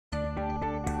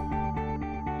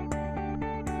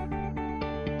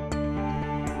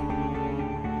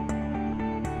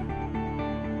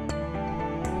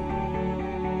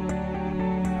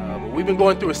We've been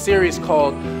going through a series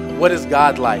called What is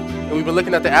God Like? And we've been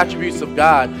looking at the attributes of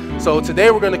God. So today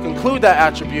we're going to conclude that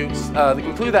attribute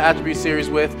series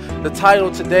with the title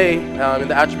today in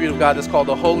the attribute of God that's called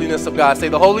the Holiness of God. Say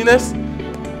the Holiness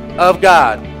of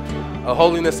God. A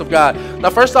holiness of God.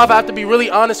 Now, first off, I have to be really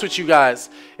honest with you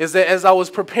guys, is that as I was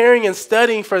preparing and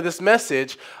studying for this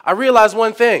message, I realized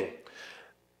one thing.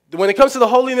 When it comes to the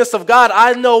holiness of God,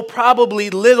 I know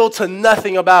probably little to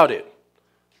nothing about it.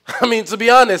 I mean, to be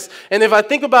honest, and if I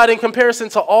think about it in comparison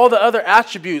to all the other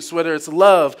attributes, whether it's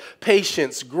love,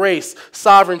 patience, grace,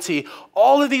 sovereignty,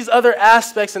 all of these other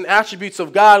aspects and attributes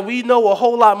of God, we know a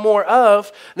whole lot more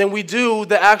of than we do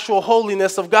the actual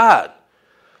holiness of God.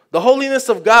 The holiness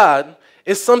of God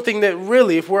is something that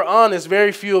really, if we're honest,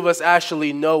 very few of us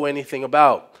actually know anything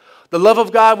about. The love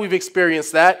of God, we've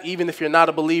experienced that. Even if you're not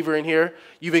a believer in here,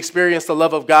 you've experienced the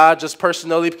love of God just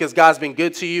personally because God's been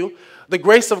good to you. The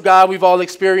grace of God we've all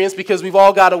experienced because we've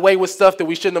all got away with stuff that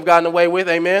we shouldn't have gotten away with.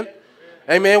 Amen?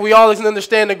 Amen. We all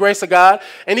understand the grace of God.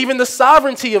 And even the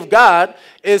sovereignty of God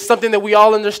is something that we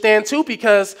all understand too,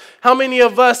 because how many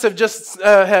of us have just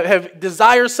have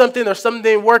desired something or something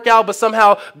didn't work out, but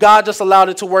somehow God just allowed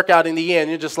it to work out in the end?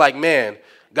 You're just like, man,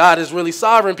 God is really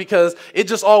sovereign because it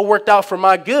just all worked out for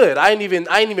my good. I didn't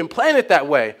even plan it that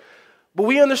way. But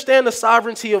we understand the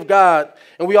sovereignty of God,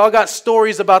 and we all got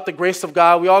stories about the grace of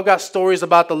God. We all got stories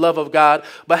about the love of God.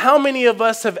 But how many of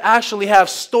us have actually have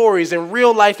stories and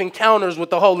real life encounters with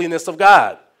the holiness of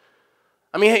God?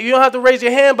 I mean, you don't have to raise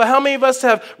your hand, but how many of us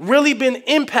have really been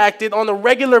impacted on a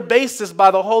regular basis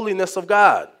by the holiness of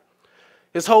God?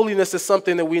 His holiness is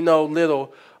something that we know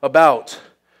little about.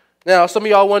 Now, some of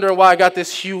y'all wondering why I got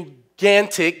this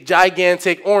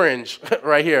gigantic orange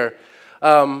right here.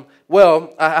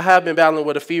 Well, I have been battling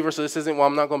with a fever, so this isn't why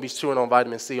I'm not going to be chewing on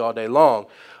vitamin C all day long.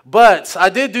 But I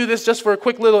did do this just for a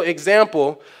quick little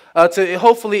example to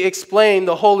hopefully explain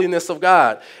the holiness of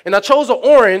God. And I chose an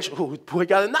orange. Ooh, boy,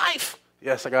 got a knife.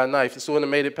 Yes, I got a knife. This wouldn't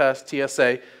have made it past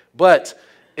TSA. But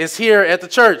it's here at the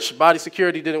church. Body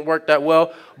security didn't work that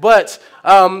well. But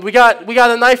we got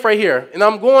a knife right here. And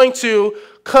I'm going to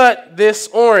cut this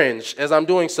orange as I'm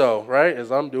doing so, right?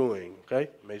 As I'm doing, okay?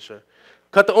 Make sure.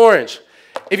 Cut the orange.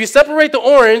 If you separate the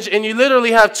orange, and you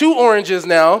literally have two oranges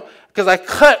now, because I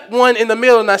cut one in the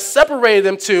middle and I separated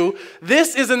them two,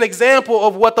 this is an example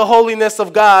of what the holiness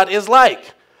of God is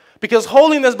like. Because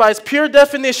holiness, by its pure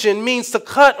definition, means to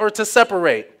cut or to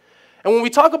separate. And when we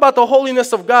talk about the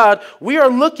holiness of God, we are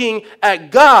looking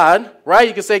at God, right?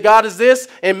 You can say God is this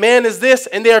and man is this,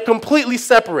 and they are completely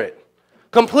separate.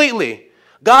 Completely.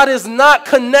 God is not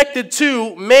connected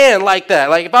to man like that.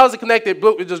 Like if I was connected, it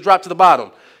would just drop to the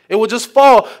bottom. It will just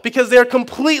fall because they're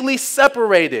completely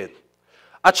separated.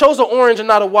 I chose an orange and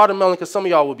not a watermelon because some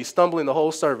of y'all would be stumbling the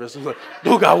whole service. Like,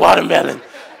 dude got watermelon.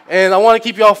 And I want to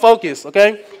keep y'all focused,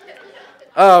 okay?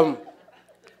 But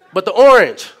the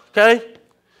orange, okay?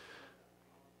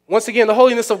 Once again, the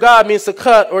holiness of God means to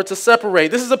cut or to separate.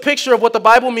 This is a picture of what the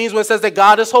Bible means when it says that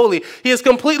God is holy. He is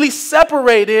completely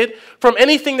separated from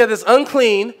anything that is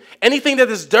unclean, anything that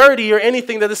is dirty, or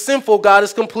anything that is sinful. God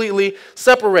is completely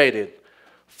separated.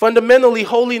 Fundamentally,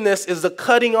 holiness is the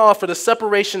cutting off or the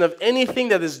separation of anything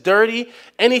that is dirty,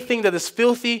 anything that is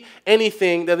filthy,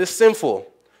 anything that is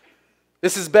sinful.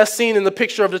 This is best seen in the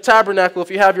picture of the tabernacle.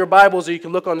 If you have your Bibles, or you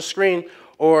can look on the screen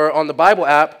or on the Bible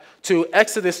app to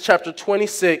Exodus chapter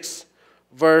 26,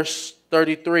 verse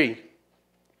 33.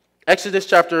 Exodus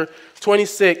chapter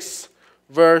 26,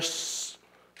 verse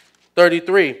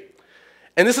 33.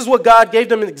 And this is what God gave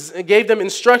them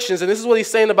instructions, and this is what he's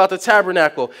saying about the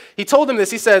tabernacle. He told them this.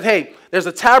 He said, hey, there's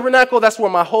a tabernacle. That's where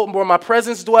my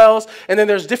presence dwells. And then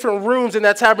there's different rooms in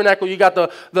that tabernacle. You got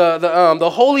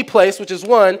the holy place, which is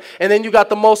one, and then you got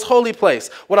the most holy place.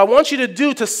 What I want you to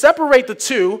do to separate the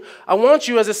two, I want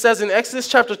you, as it says in Exodus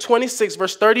chapter 26,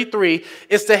 verse 33,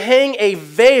 is to hang a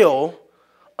veil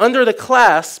under the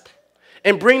clasp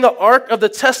and bring the ark of the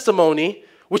testimony,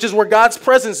 which is where God's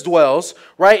presence dwells,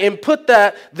 right? And put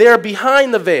that there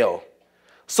behind the veil,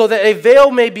 so that a veil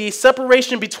may be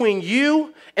separation between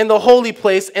you and the holy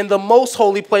place and the most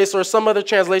holy place, or some other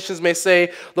translations may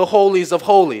say the holies of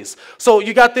holies. So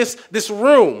you got this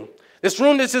room. This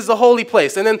room, this is the holy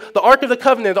place. And then the Ark of the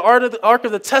Covenant, the Ark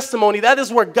of the Testimony, that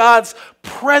is where God's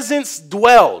presence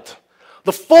dwelled.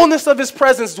 The fullness of his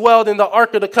presence dwelled in the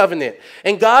Ark of the Covenant.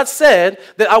 And God said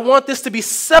that I want this to be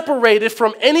separated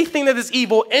from anything that is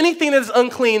evil, anything that is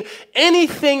unclean,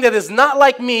 anything that is not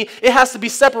like me. It has to be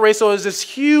separated. So there's this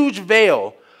huge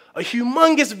veil, a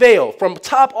humongous veil from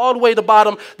top all the way to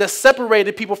bottom that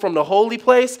separated people from the holy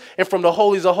place and from the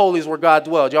holies of holies where God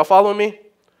dwelled. Y'all following me?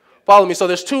 Follow me. So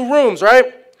there's two rooms,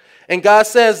 right? And God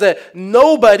says that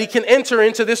nobody can enter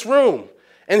into this room.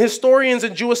 And historians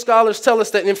and Jewish scholars tell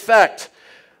us that, in fact,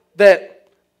 that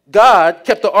God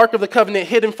kept the Ark of the Covenant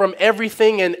hidden from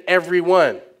everything and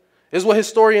everyone. This is what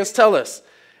historians tell us.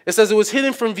 It says it was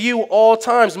hidden from view all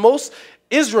times. Most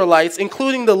Israelites,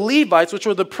 including the Levites, which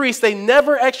were the priests, they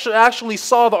never actually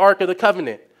saw the Ark of the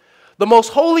Covenant. The most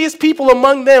holiest people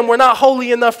among them were not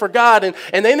holy enough for God,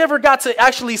 and they never got to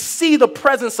actually see the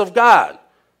presence of God.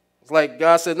 It's like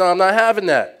God said, no, I'm not having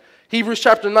that. Hebrews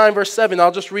chapter 9, verse 7,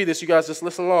 I'll just read this. You guys just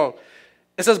listen along.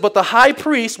 It says, but the high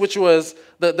priest, which was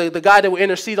the guy that would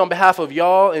intercede on behalf of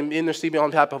y'all and intercede on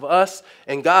behalf of us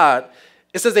and God,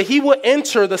 it says that he would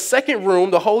enter the second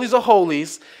room, the holies of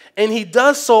holies, and he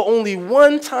does so only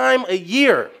one time a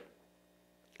year.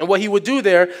 And what he would do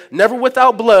there, never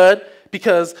without blood,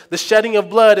 because the shedding of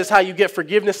blood is how you get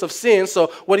forgiveness of sin. So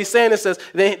what he's saying is,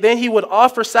 then he would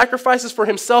offer sacrifices for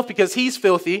himself because he's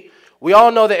filthy. We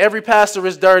all know that every pastor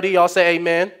is dirty. Y'all say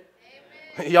amen.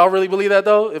 Amen. Y'all really believe that,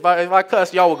 though? If I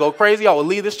cuss, y'all will go crazy. Y'all will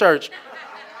leave this church.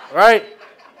 Right?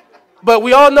 But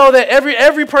we all know that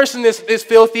every person is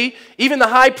filthy, even the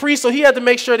high priest. So he had to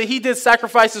make sure that he did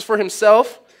sacrifices for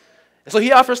himself. So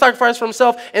he offered sacrifice for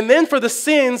himself and then for the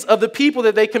sins of the people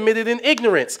that they committed in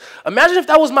ignorance. Imagine if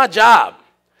that was my job.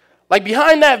 Like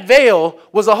behind that veil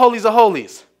was the holies of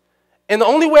holies. And the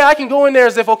only way I can go in there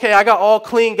is if, okay, I got all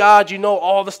clean, God, you know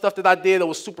all the stuff that I did that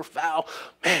was super foul.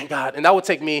 Man, God, and that would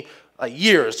take me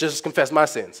years just to confess my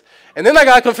sins. And then I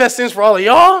got to confess sins for all of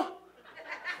y'all.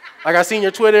 Like I seen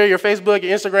your Twitter, your Facebook,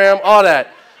 your Instagram, all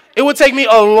that. It would take me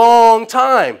a long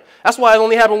time. That's why it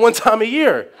only happened one time a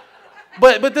year.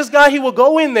 But this guy, he would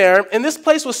go in there, and this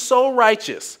place was so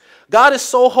righteous. God is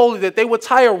so holy that they would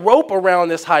tie a rope around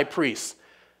this high priest.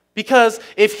 Because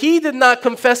if he did not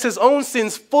confess his own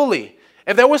sins fully,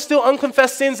 if there were still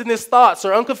unconfessed sins in his thoughts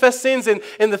or unconfessed sins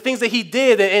in the things that he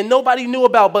did and nobody knew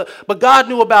about, but God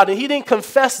knew about, and he didn't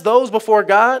confess those before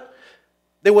God,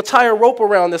 they would tie a rope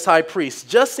around this high priest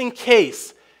just in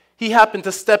case he happened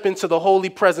to step into the holy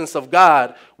presence of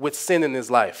God with sin in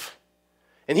his life.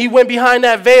 And he went behind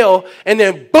that veil, and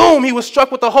then boom, he was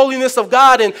struck with the holiness of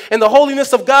God, and the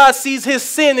holiness of God sees his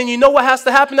sin. And you know what has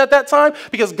to happen at that time?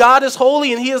 Because God is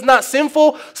holy and he is not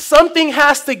sinful, something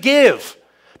has to give.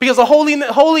 Because a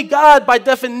holy God, by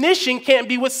definition, can't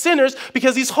be with sinners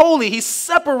because he's holy. He's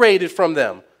separated from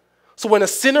them. So when a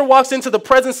sinner walks into the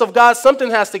presence of God, something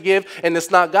has to give, and it's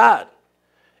not God.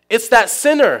 It's that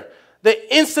sinner that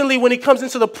instantly, when he comes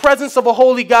into the presence of a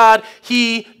holy God,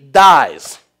 he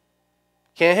dies.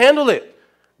 Can't handle it.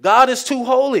 God is too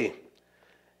holy.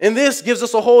 And this gives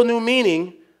us a whole new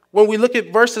meaning when we look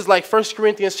at verses like 1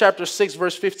 Corinthians chapter 6,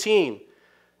 verse 15.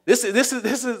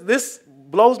 This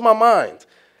blows my mind.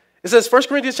 It says, 1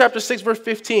 Corinthians chapter 6, verse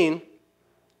 15,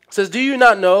 says, do you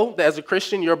not know that as a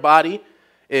Christian, your body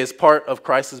is part of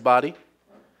Christ's body?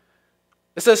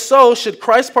 It says, so should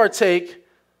I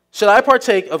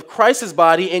partake of Christ's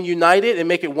body and unite it and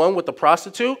make it one with the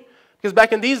prostitute? Because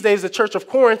back in these days, the Church of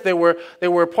Corinth, they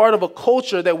were part of a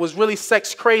culture that was really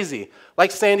sex crazy, like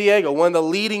San Diego, one of the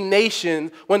leading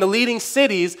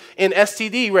cities in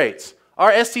STD rates.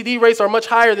 Our STD rates are much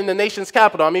higher than the nation's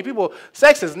capital. I mean,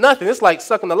 sex is nothing. It's like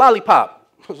sucking the lollipop.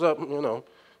 What's up, you know?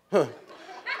 Huh.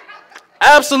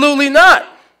 Absolutely not.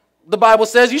 The Bible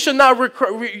says you should not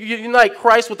unite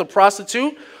Christ with a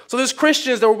prostitute. So there's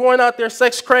Christians that were going out there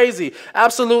sex crazy.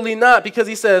 Absolutely not, because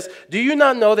he says, do you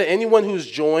not know that anyone who's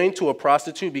joined to a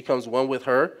prostitute becomes one with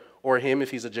her or him if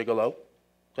he's a gigolo?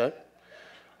 Okay.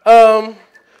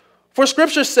 For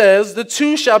scripture says, the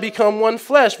two shall become one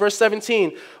flesh, verse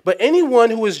 17. But anyone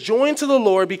who is joined to the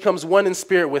Lord becomes one in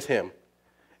spirit with him.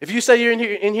 If you say you're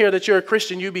in here that you're a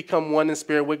Christian, you become one in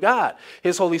spirit with God.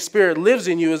 His Holy Spirit lives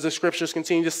in you, as the scriptures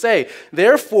continue to say.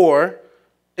 Therefore,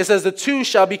 it says the two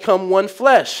shall become one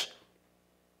flesh,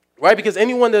 right? Because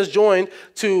anyone that's joined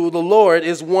to the Lord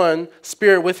is one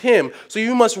spirit with him. So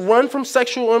you must run from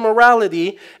sexual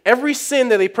immorality. Every sin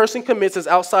that a person commits is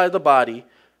outside the body.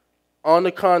 On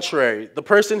the contrary, the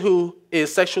person who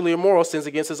is sexually immoral sins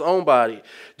against his own body.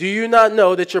 Do you not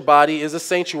know that your body is a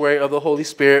sanctuary of the Holy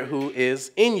Spirit who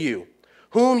is in you,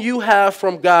 whom you have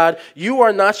from God? You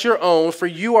are not your own, for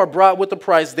you are bought with a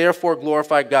price. Therefore,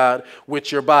 glorify God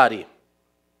with your body.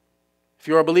 If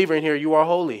you're a believer in here, you are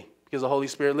holy because the Holy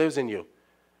Spirit lives in you.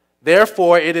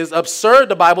 Therefore, it is absurd,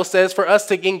 the Bible says, for us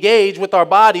to engage with our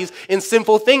bodies in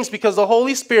sinful things because the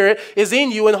Holy Spirit is in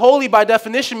you, and holy by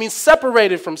definition means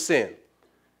separated from sin.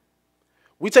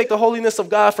 We take the holiness of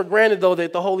God for granted, though,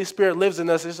 that the Holy Spirit lives in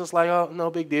us. It's just like, oh, no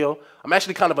big deal. I'm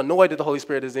actually kind of annoyed that the Holy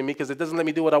Spirit is in me because it doesn't let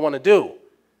me do what I want to do.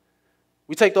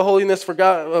 We take the holiness of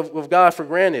God for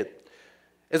granted.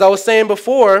 As I was saying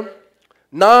before,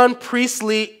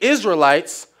 non-priestly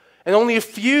Israelites, and only a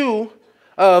few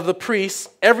of the priests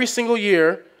every single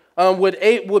year would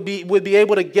be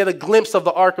able to get a glimpse of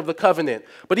the Ark of the Covenant.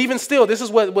 But even still, this is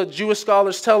what Jewish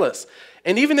scholars tell us.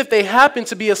 And even if they happen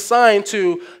to be assigned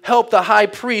to help the high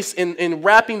priest in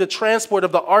wrapping the transport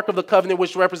of the Ark of the Covenant,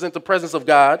 which represents the presence of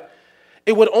God,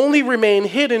 it would only remain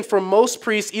hidden from most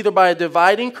priests either by a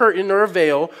dividing curtain or a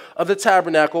veil of the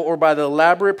tabernacle or by the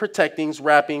elaborate protecting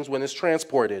wrappings when it's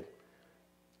transported.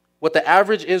 What the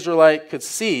average Israelite could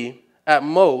see at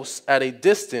most at a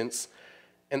distance,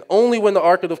 and only when the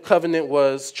Ark of the Covenant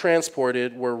was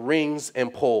transported, were rings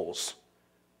and poles.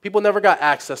 People never got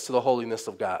access to the holiness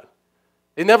of God.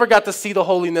 They never got to see the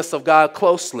holiness of God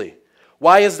closely.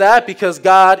 Why is that? Because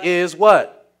God is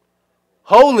what?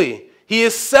 Holy. He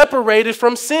is separated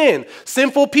from sin.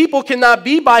 Sinful people cannot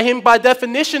be by him. By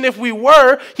definition, if we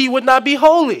were, he would not be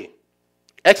holy.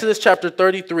 Exodus chapter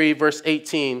 33, verse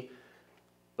 18.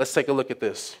 Let's take a look at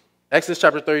this. Exodus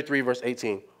chapter 33, verse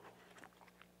 18.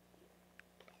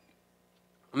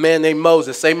 A man named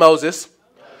Moses. Say Moses.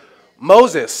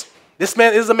 Moses. This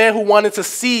man is a man who wanted to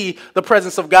see the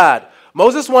presence of God.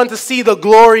 Moses wanted to see the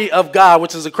glory of God,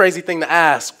 which is a crazy thing to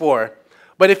ask for.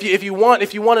 But if you want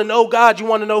to know God, you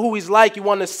want to know who he's like, you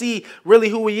want to see really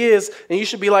who he is, then you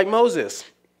should be like Moses.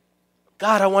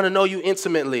 God, I want to know you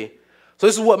intimately. So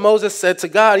this is what Moses said to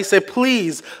God. He said,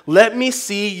 please let me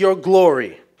see your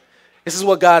glory. This is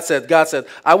what God said. God said,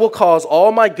 I will cause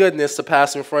all my goodness to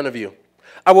pass in front of you.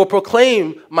 I will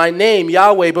proclaim my name,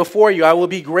 Yahweh, before you. I will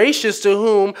be gracious to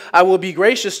whom I will be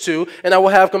gracious to, and I will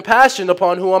have compassion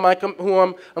upon whom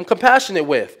I'm compassionate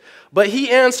with. But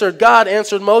God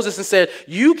answered Moses and said,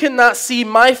 you cannot see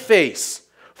my face,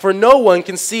 for no one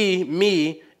can see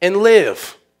me and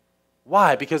live.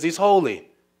 Why? Because he's holy.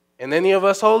 And any of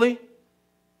us holy?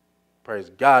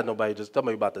 Praise God,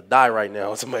 somebody about to die right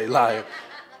now. Somebody lying.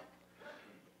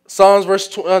 Psalms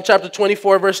chapter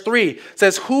 24, verse 3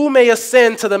 says, who may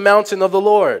ascend to the mountain of the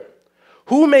Lord?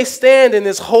 Who may stand in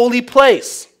his holy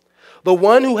place? The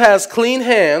one who has clean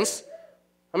hands.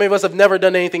 How many of us have never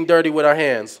done anything dirty with our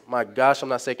hands? My gosh, I'm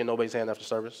not shaking nobody's hand after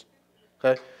service.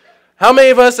 Okay. How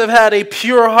many of us have had a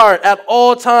pure heart at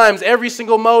all times? Every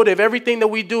single motive, everything that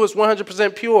we do is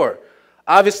 100% pure.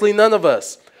 Obviously, none of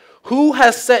us. Who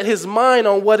has set his mind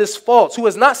on what is false? Who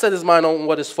has not set his mind on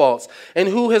what is false? And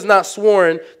who has not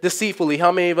sworn deceitfully?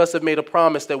 How many of us have made a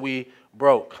promise that we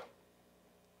broke?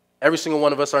 Every single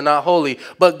one of us are not holy,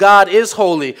 but God is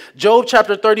holy. Job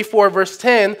chapter 34, verse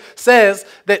 10 says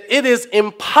that it is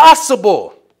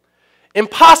impossible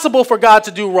for God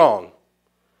to do wrong.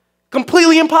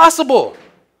 Completely impossible.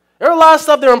 There are a lot of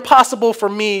stuff that are impossible for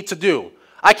me to do.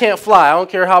 I can't fly. I don't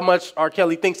care how much R.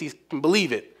 Kelly thinks he can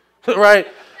believe it, right?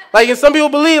 Like, and some people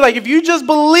believe, like, if you just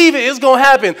believe it, it's going to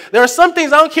happen. There are some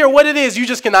things, I don't care what it is, you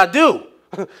just cannot do.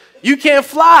 You can't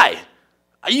fly.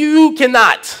 You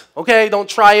cannot, okay? Don't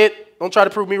try it. Don't try to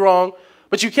prove me wrong.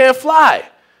 But you can't fly.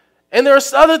 And there are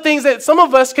other things that some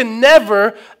of us can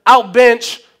never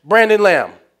outbench Brandon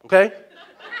Lamb, okay?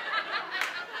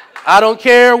 I don't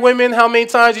care, women, how many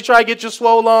times you try to get your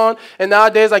swole on. And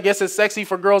nowadays, I guess it's sexy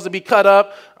for girls to be cut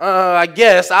up. I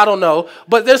guess. I don't know.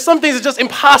 But there's some things that's just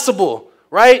impossible,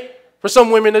 right? For some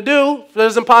women to do.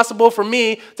 It's impossible for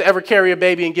me to ever carry a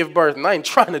baby and give birth. And I ain't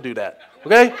trying to do that,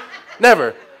 okay?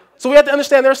 Never. So we have to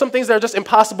understand there are some things that are just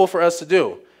impossible for us to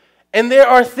do. And there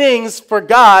are things for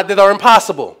God that are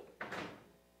impossible.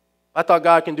 I thought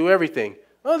God can do everything.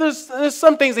 Well, there's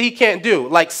some things that he can't do,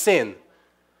 like sin.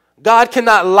 God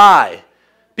cannot lie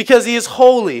because he is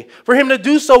holy. For him to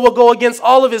do so will go against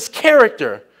all of his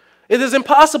character. It is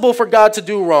impossible for God to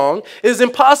do wrong. It is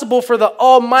impossible for the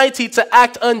Almighty to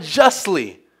act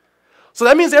unjustly. So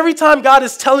that means every time God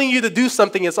is telling you to do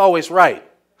something, it's always right.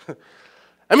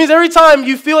 That means every time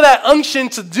you feel that unction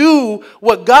to do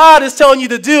what God is telling you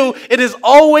to do, it is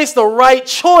always the right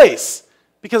choice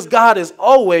because God is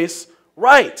always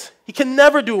right. He can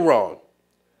never do wrong.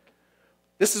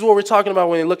 This is what we're talking about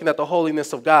when we're looking at the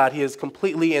holiness of God. He is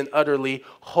completely and utterly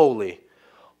holy.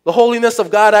 The holiness of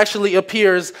God actually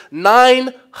appears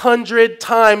 900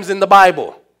 times in the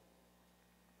Bible.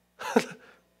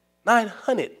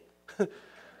 900.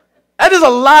 That is a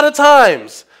lot of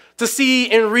times to see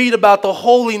and read about the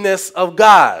holiness of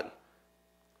God.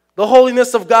 The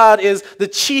holiness of God is the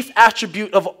chief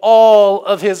attribute of all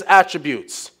of his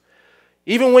attributes.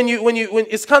 Even when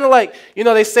it's kind of like,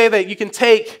 they say that you can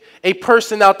take a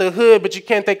person out the hood, but you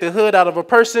can't take the hood out of a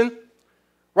person,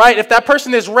 right? If that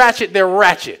person is ratchet, they're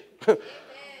ratchet.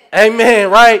 Amen,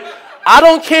 right? I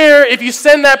don't care if you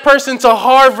send that person to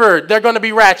Harvard, they're going to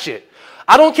be ratchet.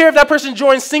 I don't care if that person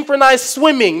joins synchronized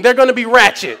swimming. They're going to be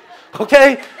ratchet,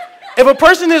 okay? If a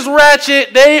person is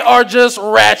ratchet, they are just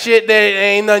ratchet. There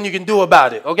ain't nothing you can do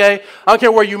about it, okay? I don't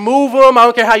care where you move them. I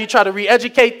don't care how you try to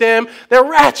re-educate them. They're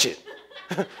ratchet.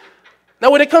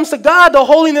 Now, when it comes to God, the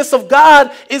holiness of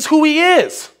God is who he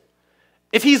is.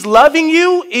 If he's loving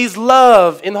you, he's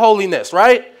love in holiness,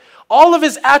 right? All of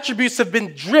his attributes have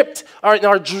been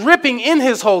are dripping in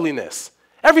his holiness.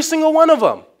 Every single one of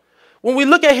them. When we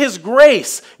look at his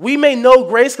grace, we may know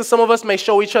grace because some of us may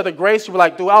show each other grace. You're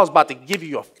like, dude, I was about to give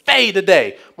you a fade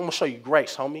today. I'm going to show you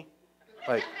grace, homie.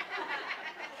 Like,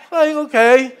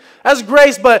 okay, that's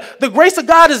grace. But the grace of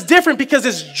God is different because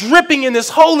it's dripping in his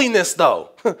holiness,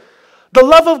 though. The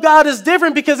love of God is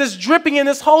different because it's dripping in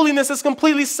his holiness. It's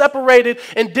completely separated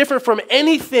and different from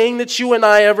anything that you and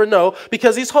I ever know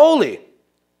because he's holy.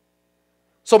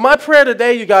 So my prayer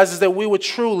today, you guys, is that we would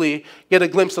truly get a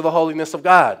glimpse of the holiness of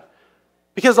God.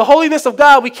 Because the holiness of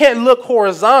God, we can't look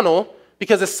horizontal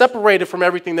because it's separated from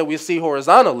everything that we see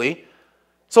horizontally.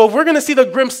 So if we're going to see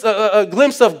a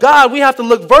glimpse of God, we have to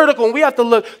look vertical and we have to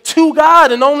look to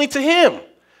God and only to him.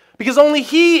 Because only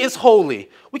he is holy.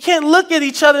 We can't look at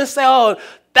each other and say, oh,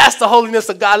 that's the holiness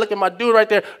of God. Look at my dude right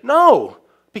there. No,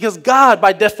 because God,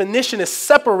 by definition, is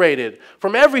separated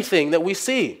from everything that we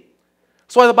see.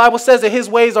 That's why the Bible says that his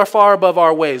ways are far above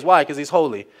our ways. Why? Because he's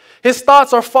holy. His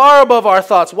thoughts are far above our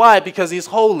thoughts. Why? Because he's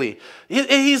holy.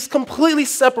 He's completely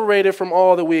separated from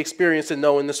all that we experience and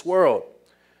know in this world.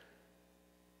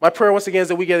 My prayer, once again, is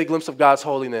that we get a glimpse of God's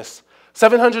holiness.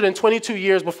 722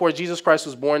 years before Jesus Christ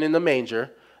was born in the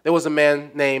manger, there was a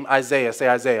man named Isaiah. Say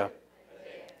Isaiah.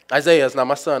 Isaiah is not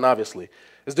my son, obviously.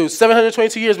 This dude,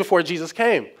 722 years before Jesus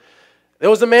came. There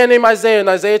was a man named Isaiah. In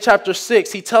Isaiah chapter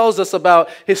 6, he tells us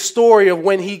about his story of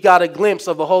when he got a glimpse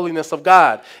of the holiness of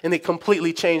God, and it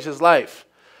completely changed his life.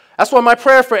 That's why my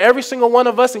prayer for every single one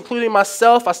of us, including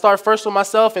myself, I start first with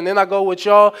myself and then I go with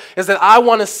y'all, is that I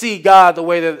want to see God the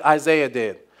way that Isaiah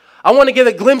did. I want to get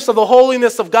a glimpse of the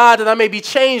holiness of God, that I may be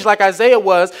changed like Isaiah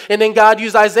was, and then God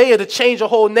used Isaiah to change a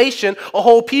whole nation, a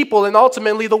whole people, and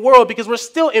ultimately the world, because we're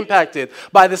still impacted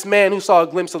by this man who saw a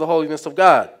glimpse of the holiness of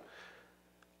God.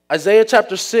 Isaiah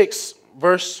chapter 6,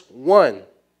 verse 1.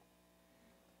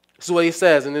 This is what he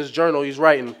says in his journal he's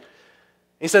writing.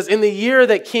 He says, in the year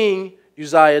that King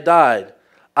Uzziah died,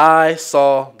 I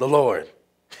saw the Lord.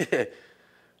 You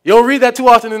don't read that too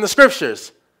often in the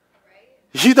scriptures.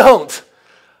 You don't.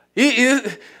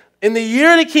 In the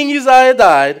year that King Uzziah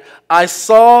died, I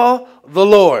saw the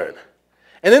Lord.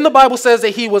 And then the Bible says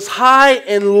that he was high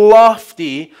and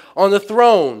lofty on the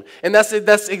throne. And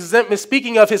that's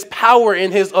speaking of his power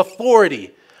and his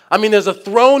authority. I mean, there's a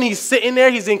throne. He's sitting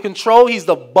there. He's in control. He's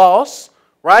the boss,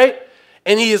 right?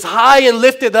 And he is high and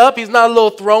lifted up. He's not a little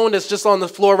throne that's just on the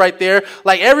floor right there.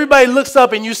 Like everybody looks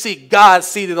up and you see God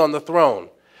seated on the throne.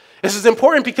 This is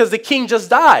important because the king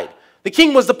just died. The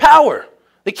king was the power.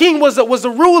 The king was the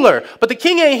ruler. But the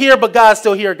king ain't here, but God's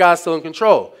still here. God's still in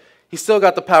control. He's still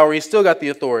got the power. He's still got the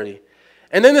authority.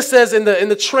 And then it says in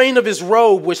the train of his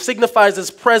robe, which signifies his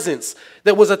presence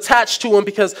that was attached to him,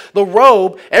 because the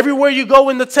robe, everywhere you go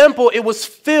in the temple, it was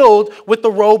filled with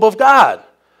the robe of God.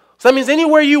 So that means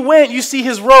anywhere you went, you see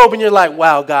his robe and you're like,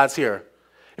 wow, God's here.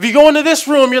 If you go into this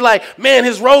room, you're like, man,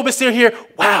 his robe is still here.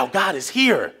 Wow, God is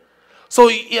here. So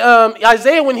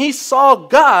Isaiah, when he saw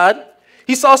God,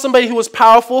 he saw somebody who was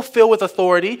powerful, filled with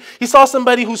authority. He saw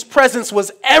somebody whose presence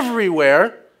was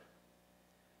everywhere.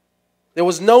 There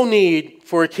was no need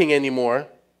for a king anymore.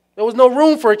 There was no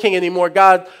room for a king anymore.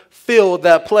 God filled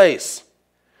that place.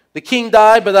 The king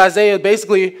died, but Isaiah,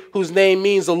 basically, whose name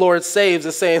means the Lord saves,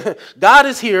 is saying, God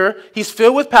is here. He's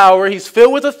filled with power. He's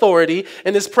filled with authority,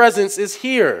 and his presence is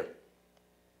here.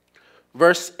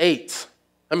 Verse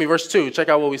 2, check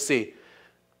out what we see.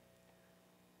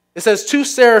 It says, 2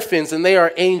 seraphims, and they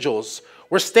are angels,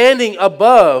 were standing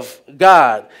above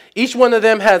God. Each one of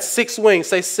them had 6 wings.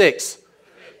 Say 6.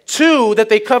 2 that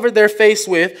they covered their face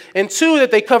with, and 2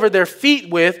 that they covered their feet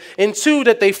with, and 2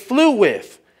 that they flew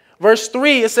with. Verse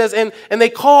 3, it says, and they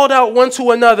called out one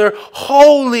to another,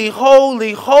 holy,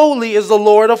 holy, holy is the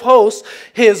Lord of hosts.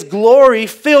 His glory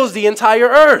fills the entire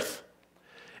earth.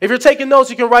 If you're taking notes,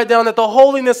 you can write down that the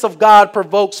holiness of God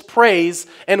provokes praise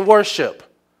and worship.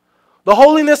 The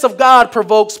holiness of God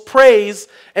provokes praise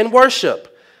and worship.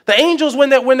 The angels, when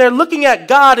they're looking at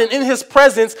God and in his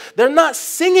presence, they're not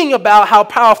singing about how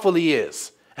powerful he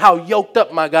is, how yoked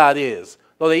up my God is,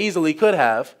 though they easily could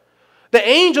have. The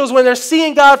angels, when they're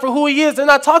seeing God for who he is, they're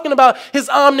not talking about his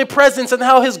omnipresence and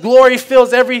how his glory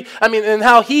fills and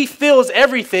how he fills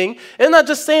everything. They're not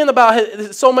just saying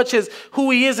about so much who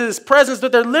he is, his presence,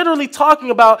 but they're literally talking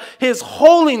about his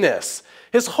holiness,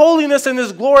 His holiness and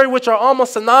His glory, which are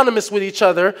almost synonymous with each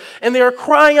other, and they are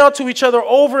crying out to each other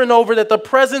over and over that the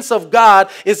presence of God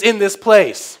is in this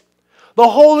place. The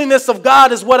holiness of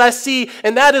God is what I see,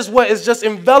 and that is what has just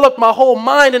enveloped my whole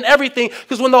mind and everything,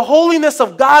 because when the holiness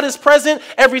of God is present,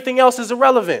 everything else is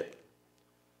irrelevant.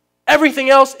 Everything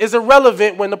else is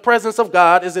irrelevant when the presence of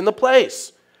God is in the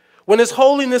place, when His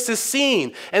holiness is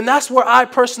seen, and that's where I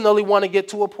personally want to get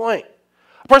to a point.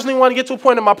 I personally want to get to a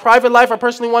point in my private life. I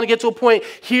personally want to get to a point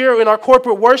here in our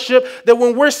corporate worship that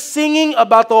when we're singing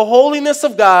about the holiness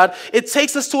of God, it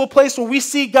takes us to a place where we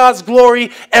see God's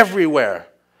glory everywhere.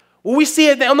 When we see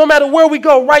it, no matter where we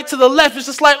go, right to the left, it's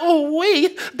just like, oh,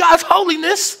 God's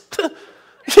holiness.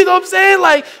 You know what I'm saying?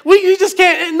 Like, you just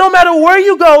can't, no matter where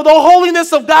you go, the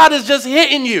holiness of God is just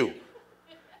hitting you.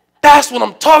 That's what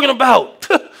I'm talking about.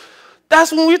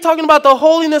 That's when we're talking about the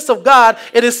holiness of God.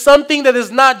 It is something that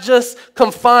is not just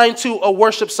confined to a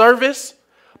worship service.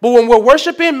 But when we're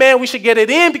worshiping, man, we should get it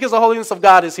in because the holiness of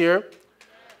God is here.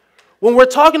 When we're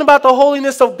talking about the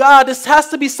holiness of God, this has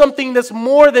to be something that's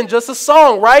more than just a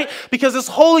song, right? Because His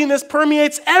holiness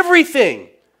permeates everything.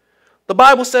 The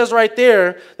Bible says right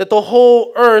there that the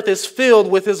whole earth is filled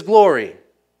with His glory.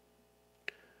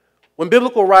 When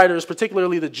biblical writers,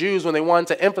 particularly the Jews, when they wanted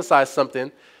to emphasize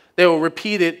something, they will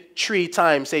repeat it 3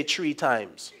 times. Say 3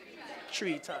 times.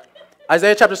 3 times.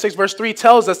 Isaiah chapter 6 verse 3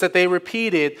 tells us that they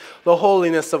repeated the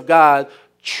holiness of God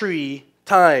 3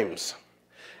 times.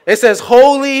 It says,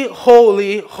 holy,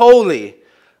 holy, holy.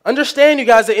 Understand, you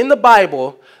guys, that in the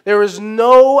Bible, there is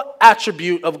no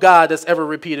attribute of God that's ever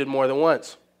repeated more than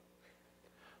once.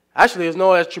 Actually, there's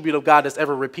no attribute of God that's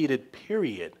ever repeated,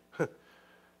 period.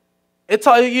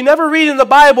 You never read in the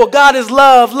Bible, God is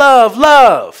love, love,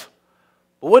 love.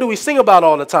 But what do we sing about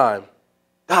all the time?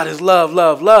 God is love,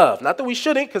 love, love. Not that we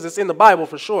shouldn't, because it's in the Bible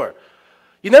for sure.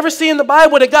 You never see in the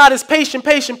Bible that God is patient,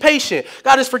 patient, patient.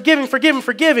 God is forgiving, forgiving,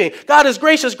 forgiving. God is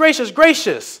gracious, gracious,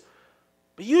 gracious.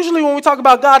 But usually when we talk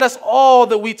about God, that's all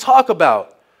that we talk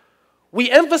about. We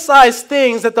emphasize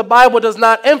things that the Bible does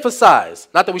not emphasize.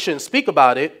 Not that we shouldn't speak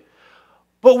about it,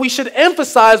 but we should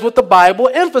emphasize what the Bible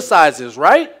emphasizes,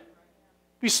 right?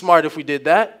 It'd be smart if we did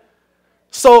that.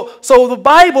 So the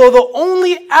Bible, the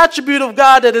only attribute of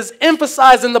God that is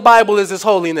emphasized in the Bible is His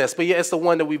holiness, but yet it's the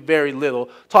one that we very little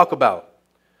talk about.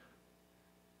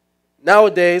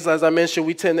 Nowadays, as I mentioned,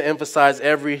 we tend to emphasize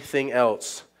everything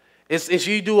else. If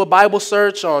you do a Bible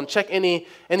search on check any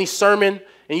sermon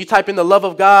and you type in the love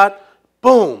of God,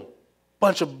 boom,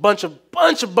 bunch of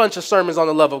sermons on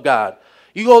the love of God.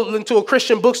 You go into a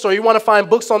Christian bookstore, you want to find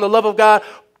books on the love of God,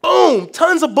 boom,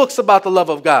 tons of books about the love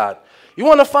of God. You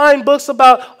want to find books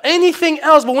about anything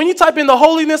else, but when you type in the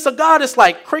holiness of God, it's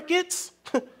like crickets.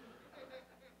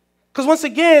 Because once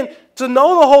again, to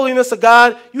know the holiness of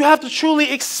God, you have to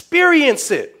truly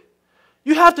experience it.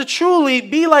 You have to truly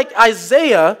be like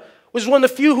Isaiah, which is one of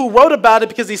the few who wrote about it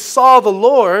because he saw the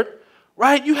Lord,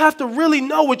 right? You have to really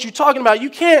know what you're talking about. You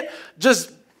can't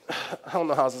just, I don't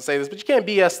know how else to say this, but you can't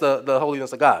BS the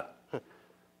holiness of God.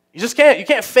 You just can't. You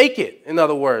can't fake it, in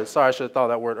other words. Sorry, I should have thought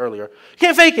of that word earlier. You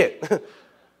can't fake it.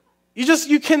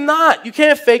 You cannot. You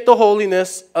can't fake the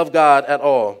holiness of God at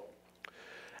all.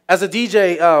 As a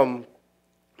DJ,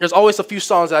 there's always a few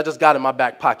songs that I just got in my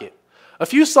back pocket. A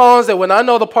few songs that when I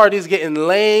know the party is getting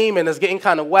lame and it's getting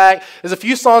kind of whack, there's a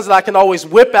few songs that I can always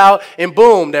whip out and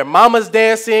boom, their mama's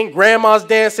dancing, grandma's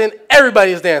dancing,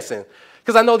 everybody's dancing.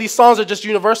 Because I know these songs are just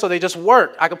universal. They just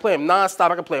work. I can play them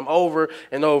nonstop. I can play them over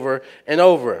and over and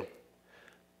over.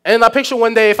 And I picture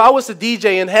one day if I was to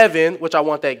DJ in heaven, which I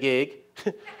want that gig.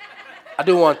 I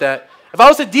do want that. If I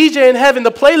was to DJ in heaven,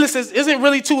 the playlist isn't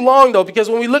really too long, though, because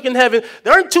when we look in heaven,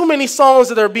 there aren't too many songs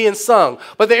that are being sung.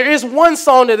 But there is one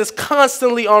song that is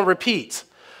constantly on repeat.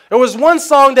 There was one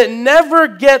song that never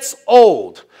gets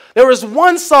old. There is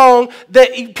one song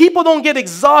that people don't get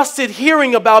exhausted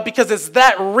hearing about because it's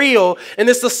that real, and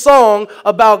it's a song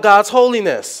about God's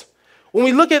holiness. When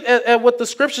we look at what the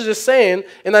scriptures is saying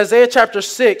in Isaiah chapter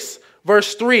 6,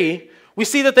 verse 3, we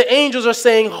see that the angels are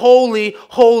saying, holy,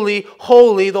 holy,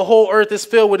 holy, the whole earth is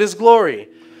filled with His glory.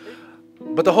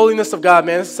 But the holiness of God,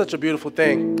 man, it's such a beautiful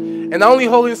thing. And not only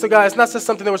holiness of God, it's not just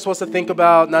something that we're supposed to think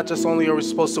about, not just only are we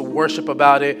supposed to worship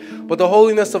about it, but the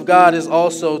holiness of God is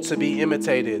also to be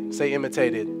imitated. Say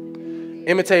imitated.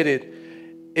 Imitated.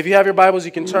 If you have your Bibles,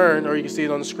 you can turn, or you can see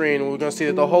it on the screen, and we're going to see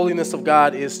that the holiness of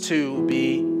God is to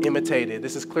be imitated.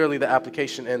 This is clearly the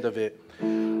application end of it.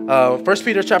 1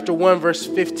 Peter chapter 1, verse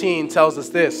 15 tells us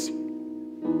this.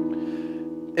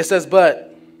 It says,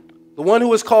 but the one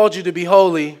who has called you to be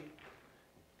holy,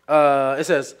 it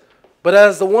says, but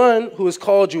as the one who has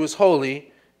called you is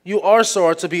holy, You also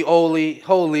are to be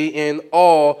holy in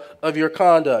all of your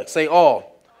conduct. Say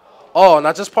all. All,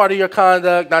 not just part of your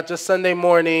conduct, not just Sunday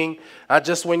morning, not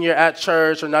just when you're at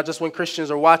church, or not just when Christians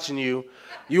are watching you.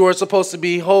 You are supposed to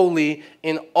be holy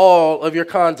in all of your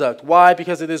conduct. Why?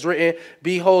 Because it is written,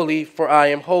 be holy, for I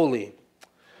am holy.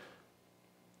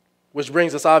 Which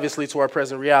brings us obviously to our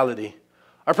present reality.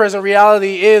 Our present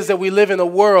reality is that we live in a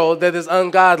world that is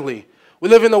ungodly. We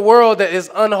live in a world that is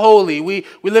unholy. We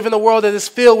live in a world that is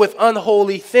filled with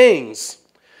unholy things.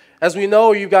 As we know,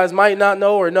 or you guys might not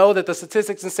know or know, that the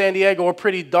statistics in San Diego are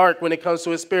pretty dark when it comes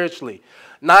to it spiritually.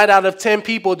 9 out of 10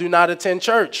 people do not attend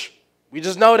church. We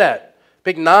just know that.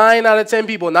 Pick 9 out of 10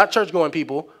 people, not church-going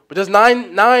people, but just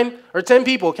 9 or 10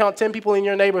 people. Count 10 people in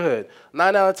your neighborhood.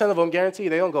 9 out of 10 of them, guarantee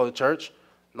they don't go to church.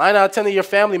 9 out of 10 of your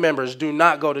family members do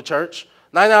not go to church.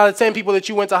 9 out of 10 people that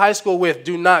you went to high school with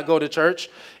do not go to church.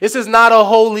 This is not a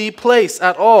holy place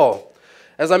at all.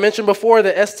 As I mentioned before,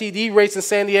 the STD rates in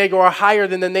San Diego are higher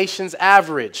than the nation's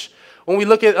average. When we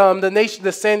look at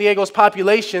the San Diego's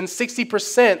population,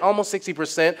 60%, almost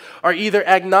 60%, are either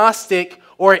agnostic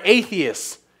or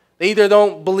atheists. They either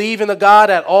don't believe in a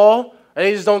God at all, or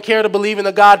they just don't care to believe in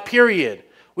a God, period.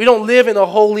 We don't live in a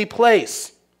holy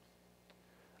place.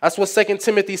 That's what 2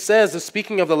 Timothy says,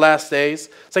 speaking of the last days.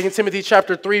 2 Timothy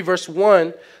chapter 3, verse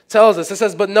 1 tells us, it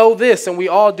says, but know this, and we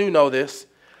all do know this,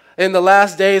 in the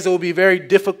last days it will be very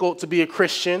difficult to be a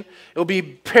Christian. It will be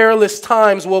perilous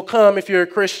times will come if you're a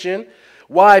Christian.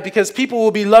 Why? Because people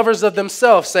will be lovers of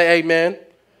themselves. Say amen.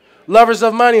 Lovers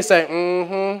of money. Say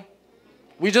mm-hmm.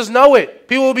 We just know it.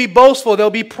 People will be boastful. They'll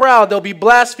be proud. They'll be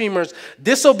blasphemers,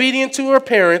 disobedient to their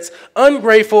parents,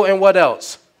 ungrateful, and what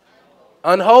else?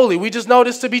 Unholy. We just know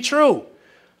this to be true.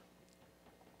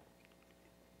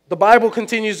 The Bible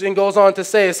continues and goes on to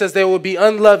say, it says they will be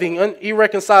unloving,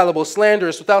 irreconcilable,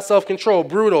 slanderous, without self-control,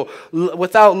 brutal,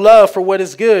 without love for what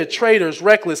is good, traitors,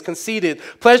 reckless, conceited,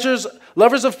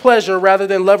 lovers of pleasure rather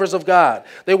than lovers of God.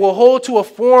 They will hold to a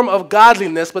form of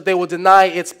godliness, but they will deny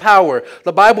its power.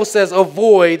 The Bible says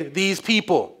avoid these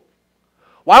people.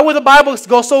 Why would the Bible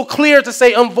go so clear to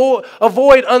say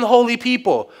avoid unholy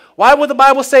people? Why would the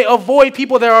Bible say avoid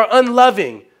people that are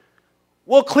unloving?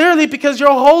 Well, clearly because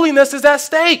your holiness is at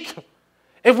stake.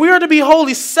 If we are to be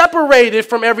holy, separated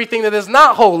from everything that is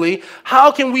not holy,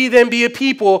 how can we then be a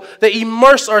people that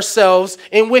immerse ourselves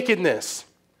in wickedness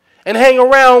and hang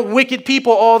around wicked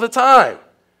people all the time?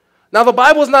 Now, the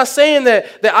Bible is not saying that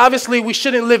obviously we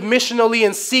shouldn't live missionally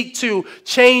and seek to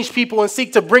change people and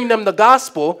seek to bring them the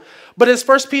gospel. But as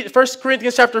 1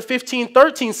 Corinthians chapter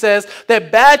 15:13 says,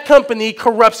 that bad company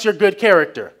corrupts your good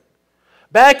character.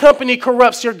 Bad company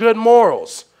corrupts your good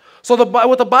morals. So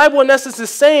what the Bible in essence is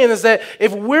saying is that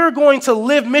if we're going to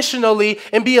live missionally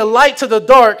and be a light to the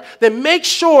dark, then make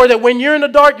sure that when you're in the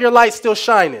dark, your light's still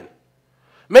shining.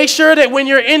 Make sure that when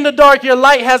you're in the dark, your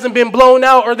light hasn't been blown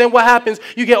out, or then what happens?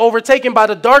 You get overtaken by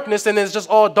the darkness and it's just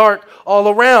all dark all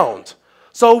around.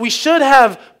 So we should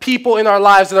have people in our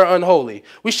lives that are unholy.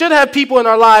 We should have people in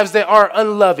our lives that are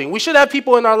unloving. We should have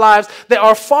people in our lives that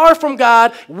are far from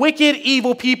God, wicked,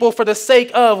 evil people for the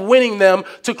sake of winning them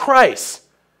to Christ.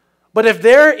 But if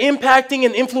they're impacting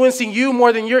and influencing you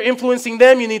more than you're influencing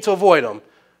them, you need to avoid them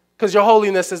because your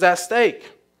holiness is at stake.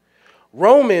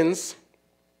 Romans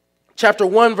chapter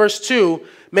 1, verse 2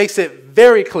 makes it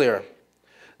very clear.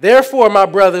 Therefore, my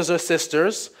brothers or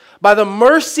sisters, by the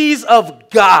mercies of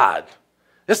God.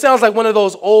 This sounds like one of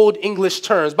those old English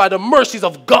terms. By the mercies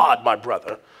of God, my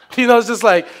brother. You know, it's just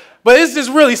like, but it's just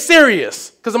really serious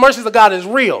because the mercies of God is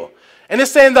real. And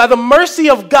it's saying that the mercy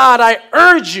of God, I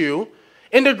urge you.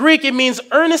 In the Greek, it means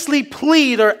earnestly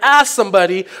plead or ask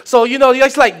somebody. So, you know,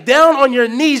 it's like down on your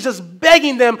knees, just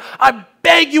begging them. I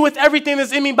beg you with everything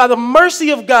that's in me, by the mercy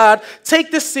of God, take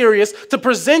this serious to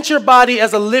present your body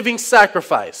as a living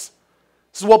sacrifice.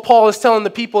 This is what Paul is telling the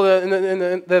people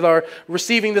that are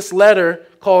receiving this letter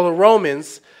called the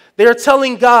Romans. Paul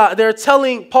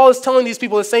is telling these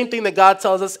people the same thing that God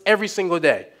tells us every single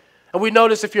day. And we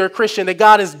notice if you're a Christian that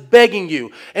God is begging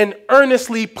you and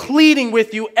earnestly pleading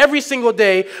with you every single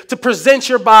day to present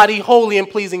your body holy and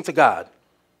pleasing to God.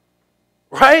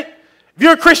 Right? If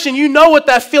you're a Christian, you know what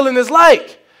that feeling is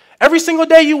like. Every single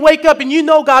day you wake up and you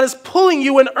know God is pulling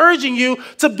you and urging you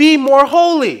to be more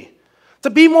holy. To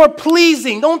be more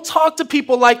pleasing. Don't talk to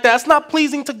people like that. It's not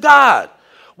pleasing to God.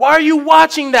 Why are you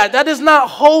watching that? That is not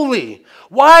holy.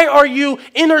 Why are you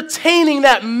entertaining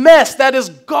that mess? That is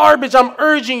garbage. I'm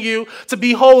urging you to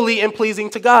be holy and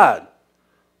pleasing to God.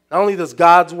 Not only does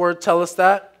God's word tell us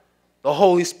that, the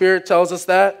Holy Spirit tells us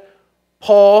that.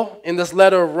 Paul, in this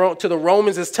letter to the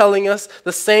Romans, is telling us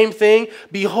the same thing.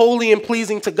 Be holy and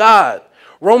pleasing to God.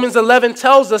 Romans 11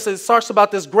 tells us, it starts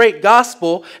about this great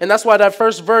gospel, and that's why that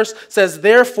first verse says,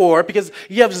 therefore, because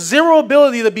you have zero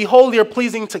ability to be holy or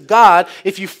pleasing to God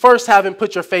if you first haven't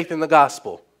put your faith in the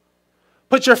gospel.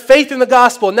 Put your faith in the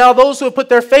gospel. Now those who have put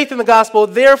their faith in the gospel,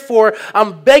 therefore,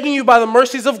 I'm begging you by the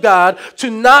mercies of God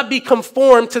to not be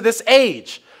conformed to this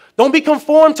age. Don't be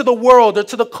conformed to the world or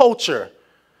to the culture.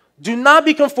 Do not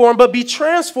be conformed, but be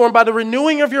transformed by the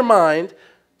renewing of your mind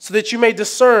so that you may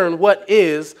discern what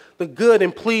is the good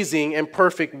and pleasing and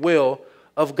perfect will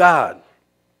of God.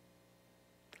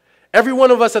 Every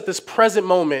one of us at this present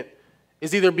moment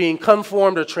is either being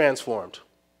conformed or transformed.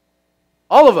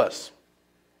 All of us.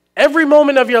 Every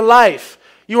moment of your life,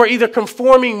 you are either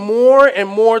conforming more and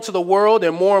more to the world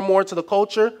and more to the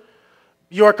culture.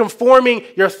 You are conforming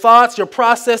your thoughts, your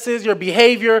processes, your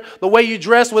behavior, the way you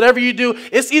dress, whatever you do.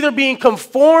 It's either being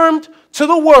conformed to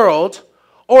the world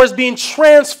or it's being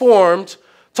transformed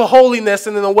to holiness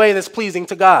and in a way that's pleasing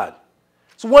to God.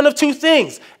 It's one of two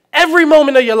things. Every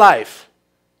moment of your life,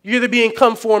 you're either being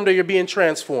conformed or you're being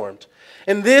transformed.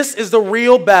 And this is the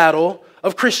real battle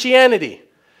of Christianity.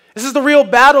 This is the real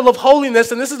battle of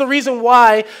holiness, and this is the reason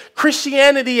why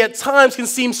Christianity at times can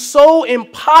seem so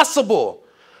impossible,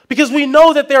 because we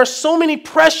know that there are so many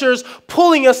pressures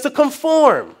pulling us to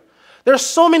conform. There are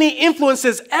so many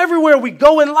influences everywhere we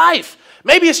go in life.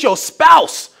 Maybe it's your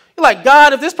spouse. You're like,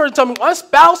 God, if this person tells me, my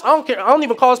spouse, I don't care. I don't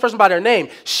even call this person by their name.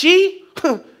 She,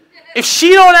 if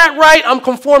she don't act right, I'm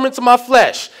conforming to my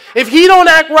flesh. If he don't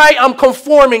act right, I'm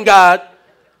conforming, God.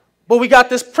 But we got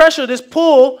this pressure, this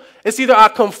pull. It's either I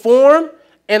conform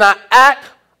and I act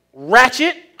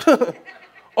ratchet,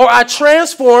 or I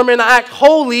transform and I act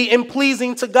holy and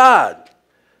pleasing to God.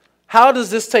 How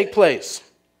does this take place?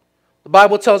 The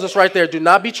Bible tells us right there, do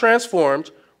not be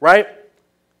transformed, right?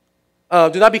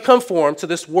 Do not be conformed to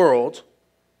this world.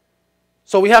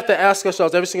 So we have to ask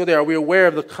ourselves every single day, are we aware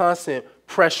of the constant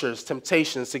pressures,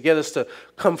 temptations to get us to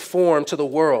conform to the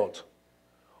world?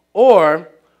 Or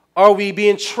are we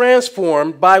being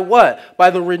transformed by what? By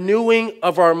the renewing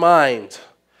of our mind.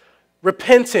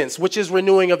 Repentance, which is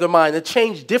renewing of the mind, to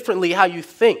change differently how you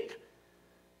think.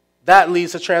 That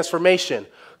leads to transformation.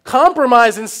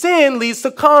 Compromise in sin leads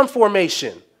to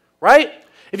conformation, right?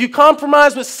 If you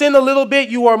compromise with sin a little bit,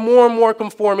 you are more and more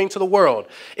conforming to the world.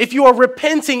 If you are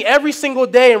repenting every single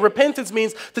day, and repentance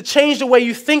means to change the way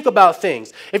you think about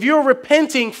things. If you're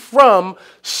repenting from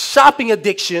shopping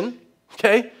addiction,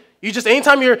 okay? You just,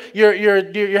 anytime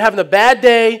you're having a bad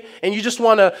day and you just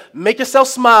want to make yourself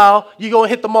smile, you go and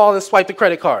hit the mall and swipe the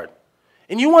credit card.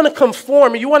 And you want to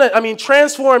conform, you want to,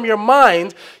 transform your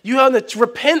mind. You have to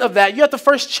repent of that. You have to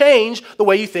first change the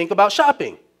way you think about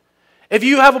shopping. If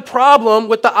you have a problem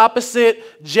with the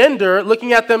opposite gender,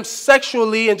 looking at them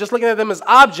sexually and just looking at them as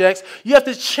objects, you have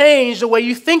to change the way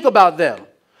you think about them.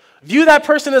 View that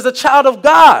person as a child of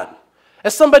God.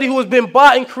 As somebody who has been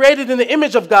bought and created in the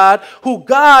image of God, who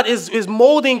God is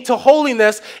molding to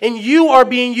holiness, and you are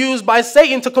being used by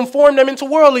Satan to conform them into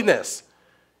worldliness.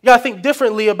 You got to think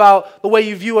differently about the way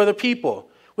you view other people.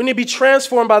 We need to be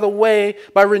transformed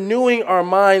by renewing our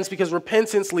minds, because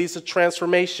repentance leads to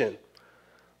transformation.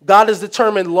 God has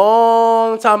determined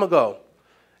long time ago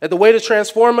that the way to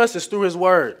transform us is through his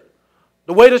word.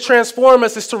 The way to transform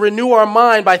us is to renew our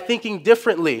mind by thinking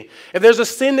differently. If there's a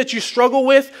sin that you struggle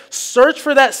with, search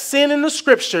for that sin in the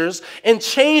scriptures and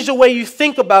change the way you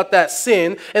think about that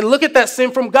sin, and look at that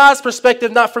sin from God's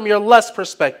perspective, not from your lust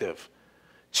perspective.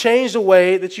 Change the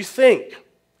way that you think.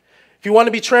 If you want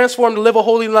to be transformed to live a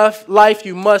holy life,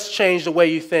 you must change the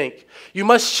way you think. You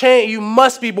must change. You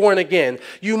must be born again.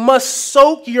 You must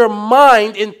soak your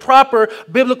mind in proper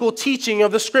biblical teaching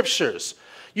of the scriptures.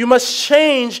 You must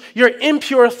change your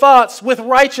impure thoughts with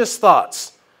righteous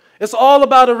thoughts. It's all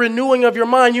about a renewing of your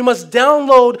mind. You must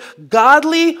download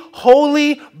godly,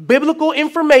 holy, biblical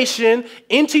information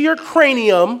into your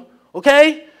cranium,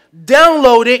 okay?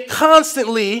 Download it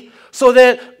constantly so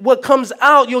that what comes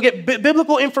out, you'll get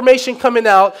biblical information coming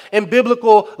out and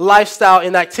biblical lifestyle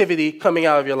and activity coming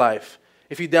out of your life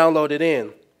if you download it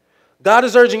in. God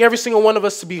is urging every single one of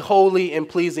us to be holy and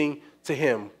pleasing to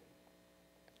him.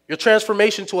 Your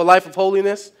transformation to a life of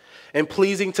holiness and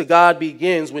pleasing to God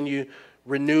begins when you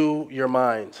renew your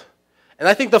mind. And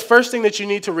I think the first thing that you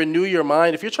need to renew your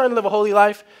mind, if you're trying to live a holy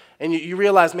life and you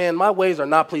realize, man, my ways are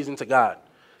not pleasing to God.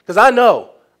 Because I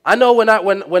know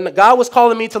when God was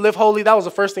calling me to live holy, that was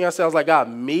the first thing I said. I was like, God,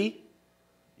 me?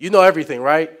 You know everything,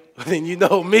 right? Then you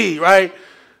know me, right?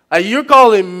 Like, you're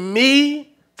calling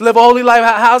me to live a holy life?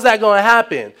 How's that going to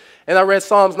happen? And I read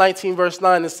Psalms 19, verse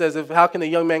 9. It says, how can a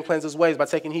young man cleanse his ways? By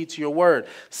taking heed to your word.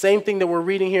 Same thing that we're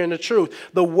reading here in the truth.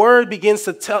 The word begins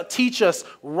to teach us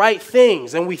right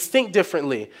things, and we think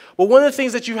differently. But one of the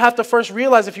things that you have to first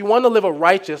realize, if you want to live a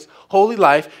righteous, holy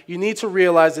life, you need to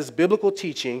realize this biblical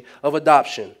teaching of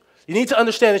adoption. You need to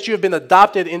understand that you have been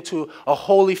adopted into a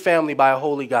holy family by a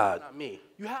holy God. Not me.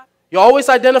 You always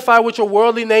identify with your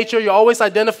worldly nature. You always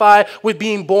identify with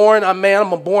being born. I'm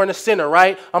born a sinner,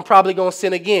 right? I'm probably going to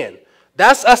sin again.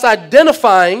 That's us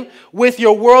identifying with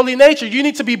your worldly nature. You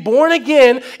need to be born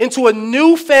again into a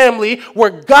new family where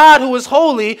God, who is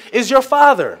holy, is your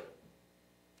Father.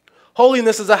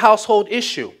 Holiness is a household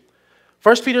issue.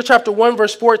 1 Peter chapter 1,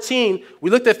 verse 14, we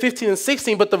looked at 15 and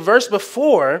 16, but the verse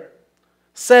before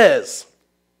says,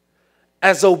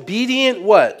 as obedient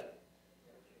what?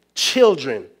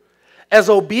 Children. As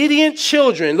obedient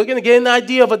children, looking to get an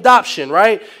idea of adoption,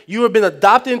 right? You have been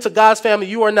adopted into God's family.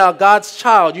 You are now God's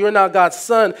child. You are now God's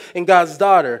son and God's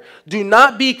daughter. Do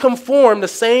not be conformed, the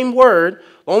same word.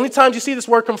 The only time you see this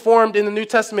word conformed in the New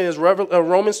Testament is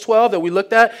Romans 12 that we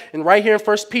looked at, and right here in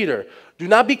 1 Peter. Do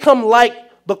not become like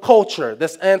the culture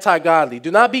that's anti-godly.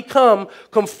 Do not become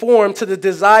conformed to the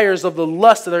desires of the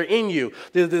lust that are in you,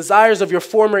 the desires of your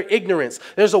former ignorance.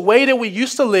 There's a way that we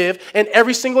used to live, and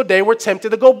every single day we're tempted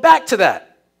to go back to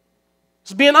that.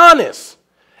 Just being honest.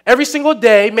 Every single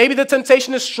day, maybe the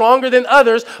temptation is stronger than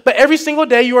others, but every single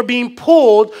day you are being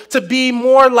pulled to be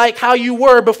more like how you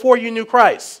were before you knew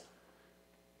Christ.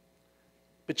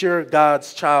 But you're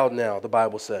God's child now, the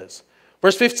Bible says.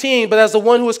 Verse 15, but as the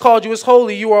one who has called you is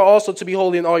holy, you are also to be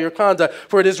holy in all your conduct.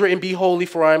 For it is written, be holy,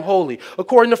 for I am holy.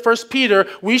 According to 1 Peter,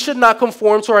 we should not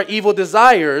conform to our evil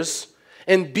desires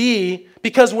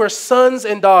because we're sons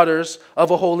and daughters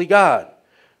of a holy God.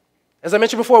 As I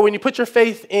mentioned before, when you put your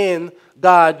faith in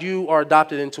God, you are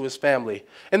adopted into his family.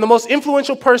 And the most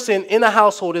influential person in a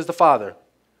household is the father,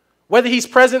 whether he's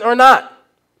present or not.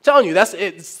 I'm telling you,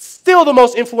 it's still the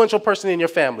most influential person in your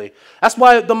family. That's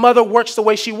why the mother works the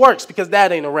way she works, because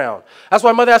dad ain't around. That's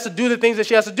why mother has to do the things that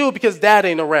she has to do, because dad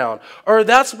ain't around. Or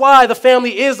that's why the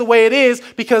family is the way it is,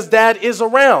 because dad is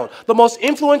around. The most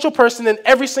influential person in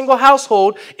every single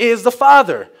household is the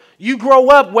father. You grow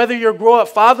up, whether you grow up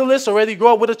fatherless or whether you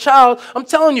grow up with a child, I'm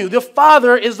telling you, the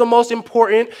father is the most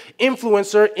important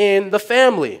influencer in the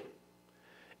family.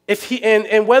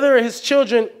 And whether his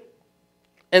children,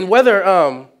 and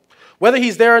whether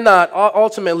he's there or not,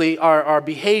 ultimately our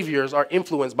behaviors are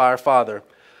influenced by our father.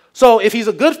 So if he's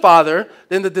a good father,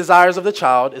 then the desires of the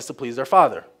child is to please their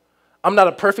father. I'm not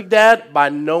a perfect dad, by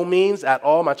no means at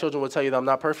all. My children will tell you that I'm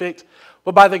not perfect.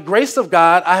 But by the grace of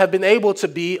God, I have been able to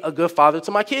be a good father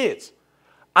to my kids.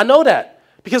 I know that.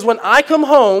 Because when I come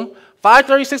home,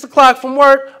 5:30, 6 o'clock from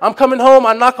work, I'm coming home,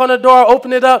 I knock on the door,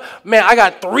 open it up. Man, I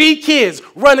got 3 kids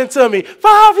running to me.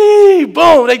 Papi!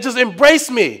 Boom! They just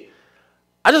embrace me.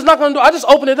 I just knock on the door. I just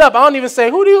open it up. I don't even say,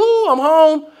 hooty hoo, I'm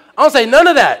home. I don't say none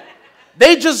of that.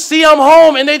 They just see I'm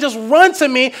home, and they just run to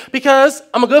me because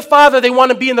I'm a good father. They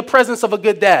want to be in the presence of a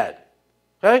good dad.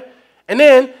 Okay? And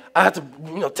then I have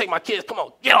to, take my kids. Come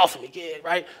on, get off of me, kid,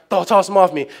 right? Toss them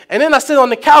off me. And then I sit on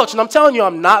the couch, and I'm telling you,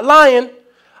 I'm not lying.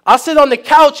 I'll sit on the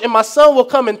couch, and my son will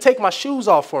come and take my shoes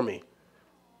off for me.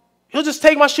 He'll just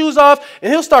take my shoes off,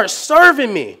 and he'll start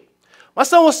serving me. My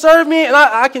son will serve me, and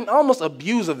I can almost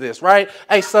abuse of this, right?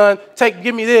 Hey, son,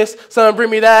 give me this. Son, bring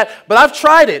me that. But I've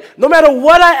tried it. No matter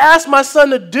what I ask my son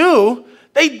to do,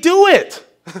 they do it.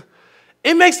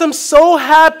 It makes them so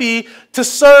happy to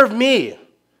serve me.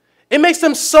 It makes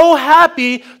them so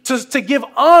happy to give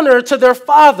honor to their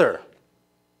father.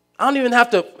 I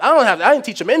didn't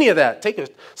teach them any of that. Take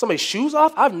somebody's shoes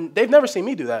off? They've never seen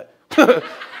me do that. I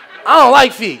don't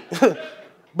like feet.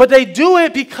 But they do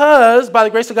it because, by the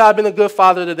grace of God, I've been a good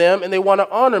father to them, and they want to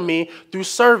honor me through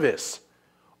service.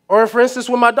 Or, for instance,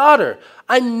 with my daughter,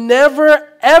 I never,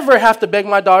 ever have to beg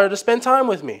my daughter to spend time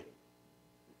with me.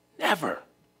 Never.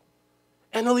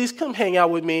 Annalise, come hang out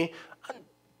with me.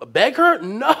 I beg her?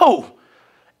 No.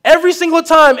 Every single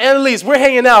time, Annalise, we're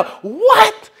hanging out.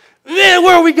 What? Man,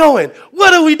 where are we going?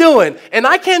 What are we doing? And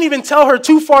I can't even tell her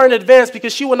too far in advance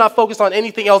because she will not focus on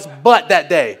anything else but that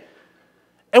day.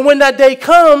 And when that day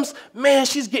comes, man,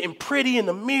 she's getting pretty in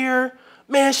the mirror.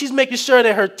 Man, she's making sure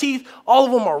that her teeth, all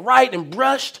of them are right and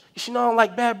brushed. She know I don't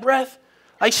like bad breath.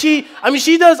 Like she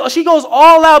goes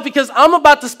all out because I'm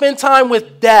about to spend time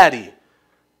with daddy.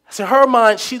 So in her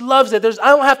mind, she loves it. I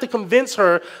don't have to convince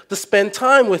her to spend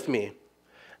time with me.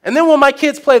 And then when my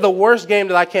kids play the worst game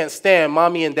that I can't stand,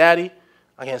 mommy and daddy,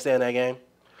 I can't stand that game.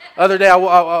 Other day, I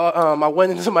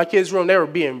went into my kids' room. They were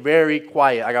being very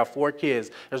quiet. I got 4 kids.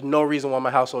 There's no reason why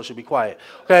my household should be quiet.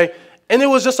 Okay? And it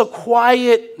was just a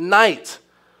quiet night.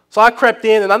 So I crept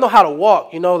in, and I know how to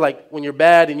walk, like when you're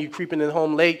bad and you creeping in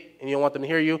home late and you don't want them to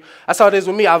hear you. That's how it is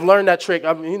with me. I've learned that trick.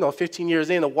 I'm, 15 years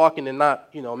in of walking and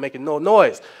not, making no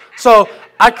noise. So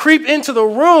I creep into the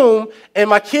room, and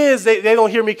my kids, they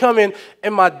don't hear me coming,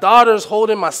 and my daughter's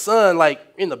holding my son, like,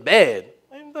 in the bed.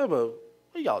 What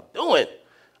are y'all doing?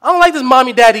 I don't like this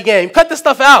mommy-daddy game. Cut this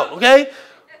stuff out, okay?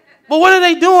 But what are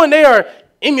they doing? They are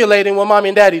emulating what mommy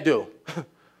and daddy do.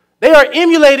 They are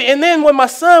emulating, and then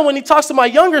when he talks to my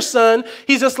younger son,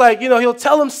 he's just like, he'll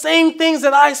tell him same things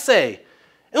that I say.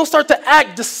 He'll start to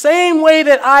act the same way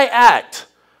that I act.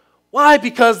 Why?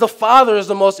 Because the father is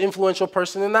the most influential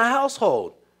person in the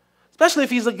household, especially if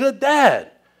he's a good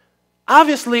dad.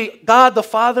 Obviously, God the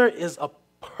Father is a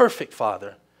perfect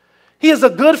father. He is a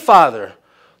good father.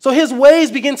 So his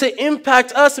ways begin to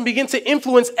impact us and begin to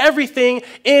influence everything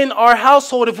in our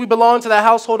household if we belong to the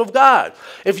household of God.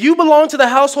 If you belong to the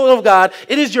household of God,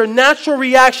 it is your natural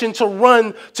reaction to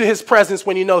run to his presence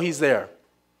when you know he's there.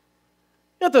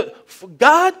 If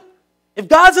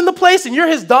God's in the place and you're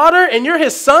his daughter and you're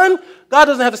his son, God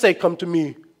doesn't have to say, come to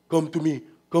me, come to me,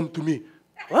 come to me.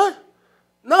 What?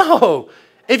 No.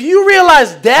 If you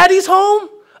realize daddy's home,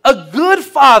 a good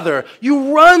father,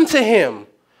 you run to him.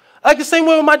 Like the same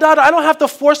way with my daughter, I don't have to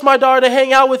force my daughter to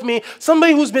hang out with me.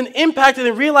 Somebody who's been impacted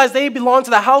and realized they belong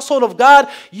to the household of God,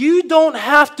 you don't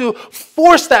have to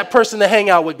force that person to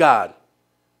hang out with God.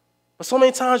 But so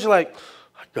many times you're like,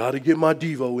 I got to get my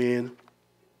Devo in.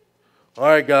 All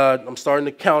right, God, I'm starting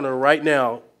to counter right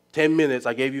now. 10 minutes.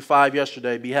 I gave you 5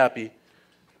 yesterday. Be happy.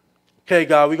 Okay,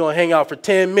 God, we're going to hang out for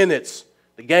 10 minutes.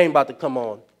 The game about to come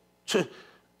on.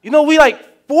 We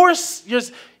like force your...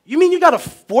 You mean you got to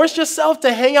force yourself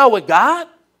to hang out with God?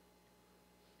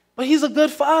 But he's a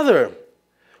good father.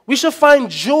 We should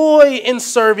find joy in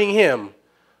serving him.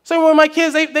 Same with my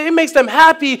kids, it makes them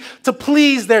happy to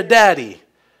please their daddy.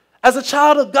 As a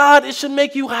child of God, it should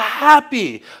make you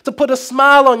happy to put a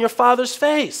smile on your father's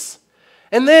face.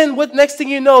 And then next thing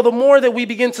you know, the more that we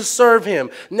begin to serve him,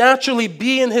 naturally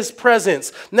be in his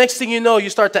presence, next thing you know,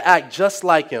 you start to act just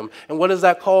like him. And what is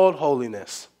that called?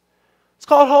 Holiness. It's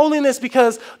called holiness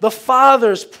because the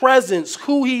Father's presence,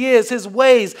 who he is, his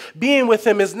ways, being with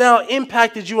him has now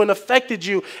impacted you and affected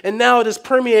you, and now it has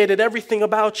permeated everything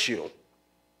about you.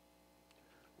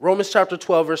 Romans chapter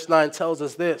 12, verse 9 tells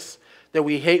us this, that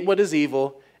we hate what is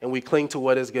evil and we cling to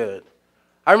what is good.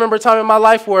 I remember a time in my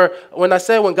life where when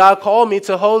God called me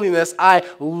to holiness, I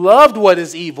loved what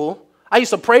is evil. I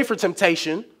used to pray for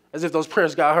temptation, as if those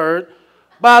prayers got heard.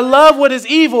 But I love what is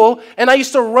evil, and I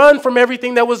used to run from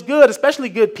everything that was good, especially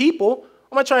good people.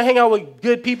 I'm not trying to hang out with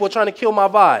good people trying to kill my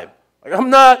vibe.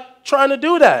 I'm not trying to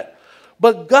do that.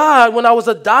 But God, when I was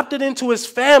adopted into his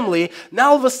family, now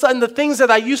all of a sudden the things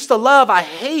that I used to love, I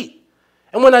hate.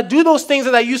 And when I do those things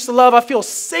that I used to love, I feel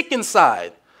sick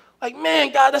inside. Like,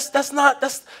 man, God, that's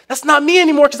not me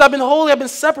anymore because I've been holy. I've been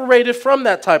separated from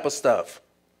that type of stuff.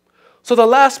 So the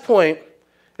last point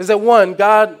is that, one,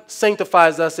 God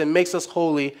sanctifies us and makes us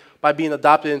holy by being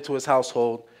adopted into his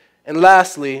household. And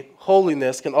lastly,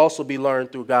 holiness can also be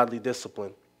learned through godly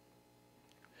discipline.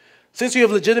 Since you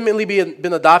have legitimately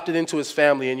been adopted into his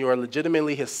family and you are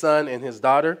legitimately his son and his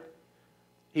daughter,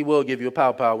 he will give you a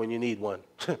pow-pow when you need one.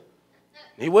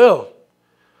 He will.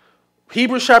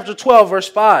 Hebrews chapter 12, verse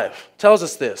 5 tells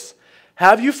us this.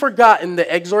 Have you forgotten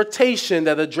the exhortation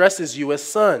that addresses you as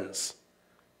sons?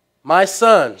 My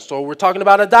son. So we're talking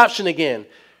about adoption again.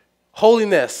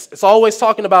 Holiness. It's always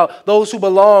talking about those who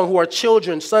belong, who are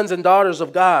children, sons and daughters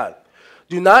of God.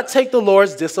 Do not take the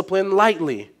Lord's discipline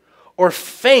lightly or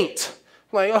faint.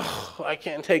 Like, oh, I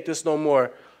can't take this no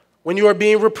more. When you are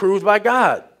being reproved by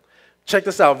God. Check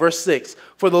this out, verse 6.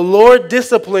 For the Lord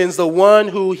disciplines the one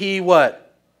who he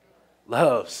what?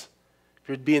 Loves. If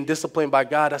you're being disciplined by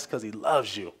God, that's because he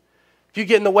loves you. If you're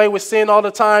getting away with sin all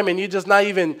the time and you're just not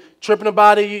even tripping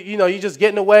about it, you're just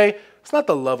getting away, it's not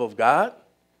the love of God.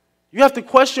 You have to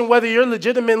question whether you're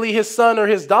legitimately his son or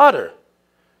his daughter.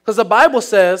 Because the Bible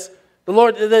says the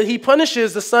Lord, that he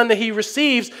punishes the son that he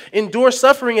receives, endures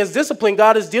suffering as discipline.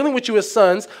 God is dealing with you as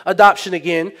sons, adoption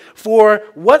again. For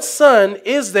what son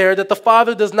is there that the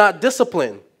father does not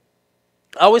discipline?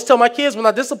 I always tell my kids when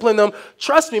I discipline them,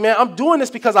 trust me, man, I'm doing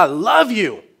this because I love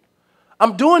you.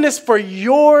 I'm doing this for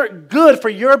your good, for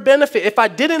your benefit. If I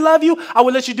didn't love you, I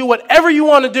would let you do whatever you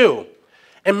want to do.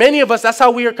 And many of us, that's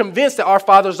how we are convinced that our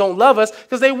fathers don't love us,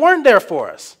 because they weren't there for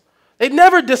us. They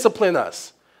never disciplined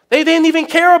us. They didn't even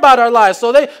care about our lives.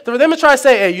 So for them to try to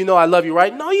say, hey, I love you,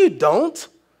 right? No, you don't.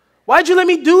 Why'd you let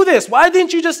me do this? Why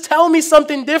didn't you just tell me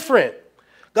something different?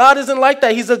 God isn't like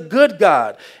that. He's a good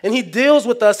God. And he deals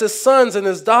with us as sons and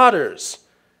as daughters.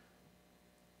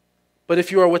 But if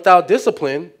you are without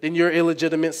discipline, then you're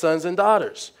illegitimate sons and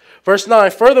daughters. Verse 9,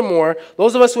 furthermore,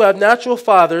 those of us who have natural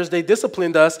fathers, they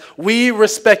disciplined us. We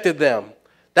respected them.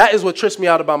 That is what trips me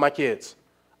out about my kids.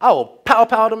 I will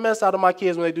pow the mess out of my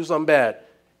kids when they do something bad.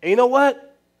 And you know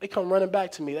what? They come running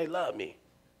back to me. They love me.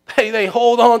 They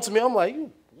hold on to me. I'm like,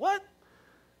 what?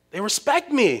 They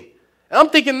respect me. And I'm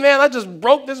thinking, man, I just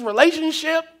broke this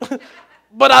relationship.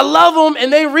 But I love them,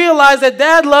 and they realize that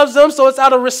dad loves them, so it's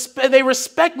out of respect. They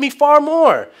respect me far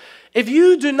more. If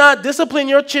you do not discipline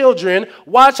your children,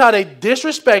 watch how they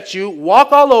disrespect you,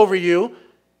 walk all over you,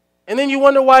 and then you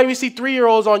wonder why we see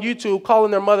 3-year-olds on YouTube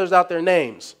calling their mothers out their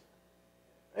names.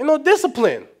 Ain't no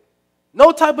discipline.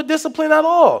 No type of discipline at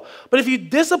all. But if you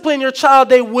discipline your child,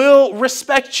 they will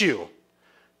respect you.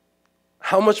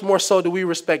 How much more so do we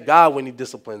respect God when he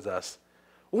disciplines us?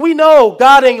 We know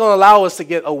God ain't going to allow us to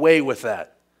get away with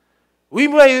that. We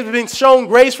may have been shown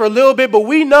grace for a little bit, but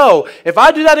we know if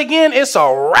I do that again, it's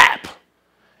a wrap.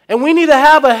 And we need to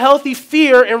have a healthy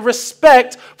fear and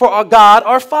respect for our God,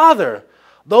 our Father.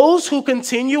 Those who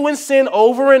continue in sin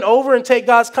over and over and take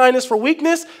God's kindness for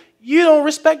weakness, you don't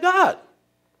respect God.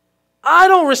 I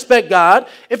don't respect God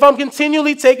if I'm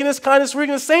continually taking his kindness for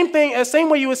weakness. Same thing, same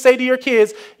way you would say to your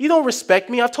kids, you don't respect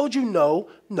me. I've told you no,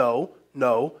 no,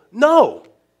 no, no.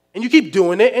 And you keep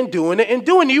doing it and doing it and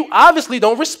doing it. You obviously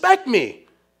don't respect me.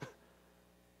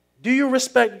 Do you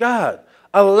respect God?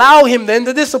 Allow him then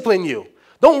to discipline you.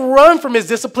 Don't run from his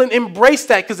discipline. Embrace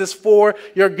that because it's for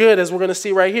your good, as we're going to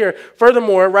see right here.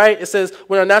 Furthermore, right, it says,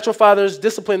 when our natural fathers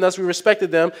disciplined us, we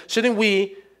respected them. Shouldn't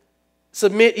we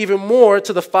submit even more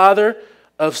to the Father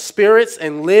of spirits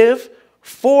and live?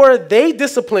 For they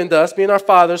disciplined us, being our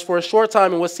fathers, for a short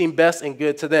time in what seemed best and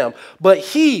good to them. But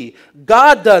he,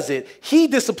 God does it. He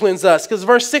disciplines us. Because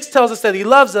verse 6 tells us that he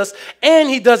loves us, and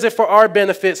he does it for our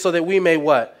benefit so that we may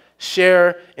what?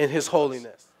 Share in his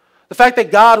holiness. The fact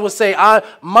that God would say,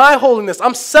 my holiness,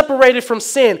 I'm separated from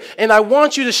sin, and I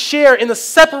want you to share in the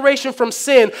separation from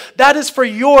sin, that is for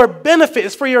your benefit.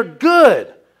 It's for your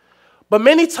good. But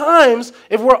many times,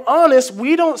 if we're honest,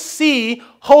 we don't see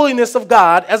holiness of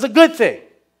God as a good thing.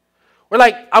 We're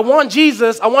like, I want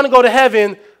Jesus, I want to go to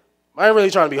heaven. I ain't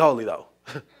really trying to be holy, though.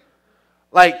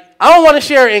 Like, I don't want to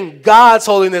share in God's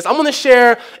holiness. I'm going to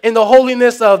share in the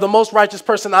holiness of the most righteous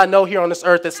person I know here on this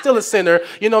earth that's still a sinner.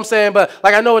 You know what I'm saying? But,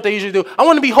 like, I know what they usually do. I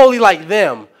want to be holy like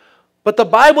them. But the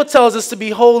Bible tells us to be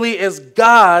holy as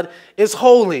God is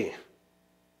holy.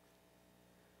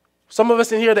 Some of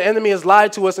us in here, the enemy has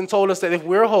lied to us and told us that if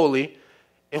we're holy,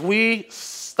 if we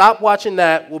stop watching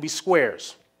that, we'll be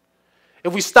squares.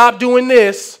 If we stop doing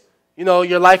this, you know,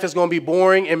 your life is going to be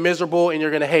boring and miserable and you're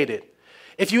going to hate it.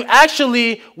 If you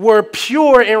actually were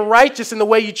pure and righteous in the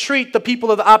way you treat the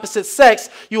people of the opposite sex,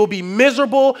 you will be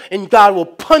miserable and God will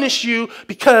punish you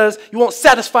because you won't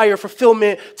satisfy your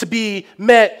fulfillment to be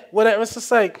met, whatever. It's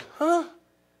just like, huh?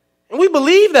 And we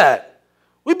believe that.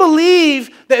 We believe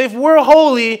that if we're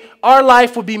holy, our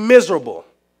life will be miserable.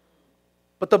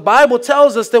 But the Bible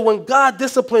tells us that when God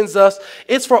disciplines us,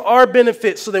 it's for our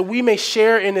benefit so that we may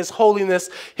share in his holiness.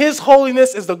 His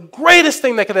holiness is the greatest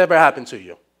thing that could ever happen to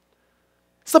you.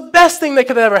 It's the best thing that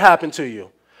could ever happen to you.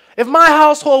 If my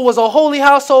household was a holy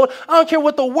household, I don't care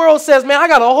what the world says, man, I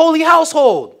got a holy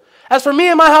household. As for me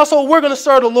and my household, we're going to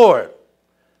serve the Lord.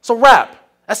 It's a wrap.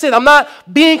 That's it. I'm not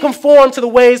being conformed to the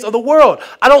ways of the world.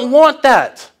 I don't want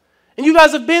that. And you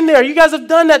guys have been there. You guys have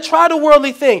done that. Try the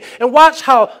worldly thing. And watch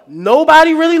how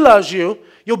nobody really loves you.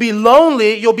 You'll be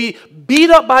lonely. You'll be beat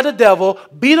up by the devil,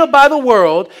 beat up by the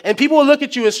world, and people will look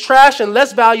at you as trash and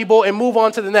less valuable and move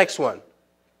on to the next one.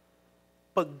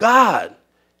 But God,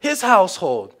 his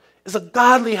household, is a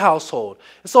godly household.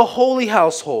 It's a holy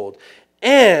household.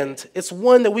 And it's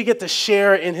one that we get to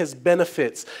share in his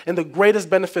benefits. And the greatest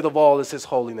benefit of all is his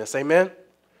holiness. Amen?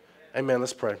 Amen.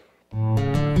 Let's pray.